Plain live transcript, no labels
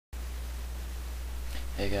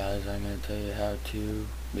Hey guys, I'm going to tell you how to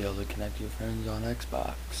be able to connect your friends on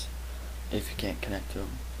Xbox if you can't connect to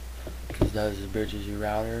them, because that bridges your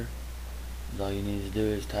router. All you need to do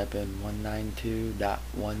is type in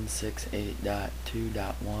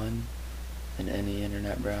 192.168.2.1 in any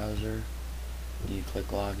internet browser. You click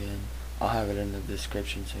login. I'll have it in the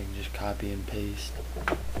description so you can just copy and paste,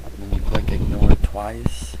 and then you click ignore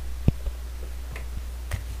twice.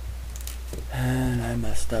 And I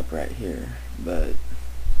messed up right here, but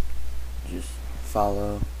just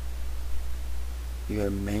follow. You go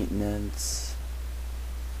to maintenance.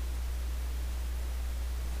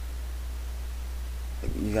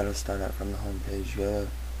 You gotta start out from the home page. You go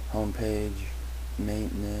to home page,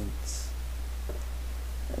 maintenance,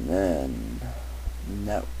 and then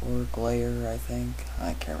network layer, I think.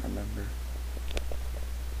 I can't remember.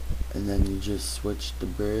 And then you just switch the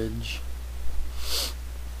bridge.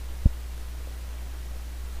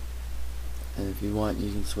 And if you want,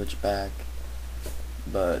 you can switch back,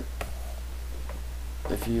 but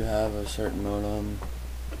if you have a certain modem,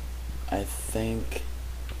 I think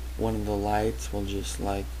one of the lights will just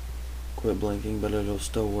like quit blinking, but it'll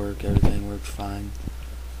still work. Everything works fine.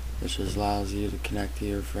 It just allows you to connect to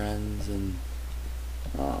your friends, and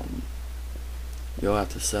you'll have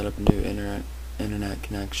to set up a new internet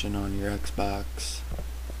connection on your Xbox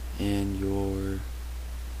and your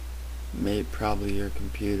probably your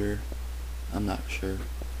computer. I'm not sure,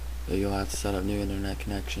 but you'll have to set up new internet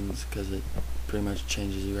connections because it pretty much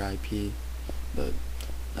changes your IP. But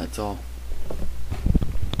that's all.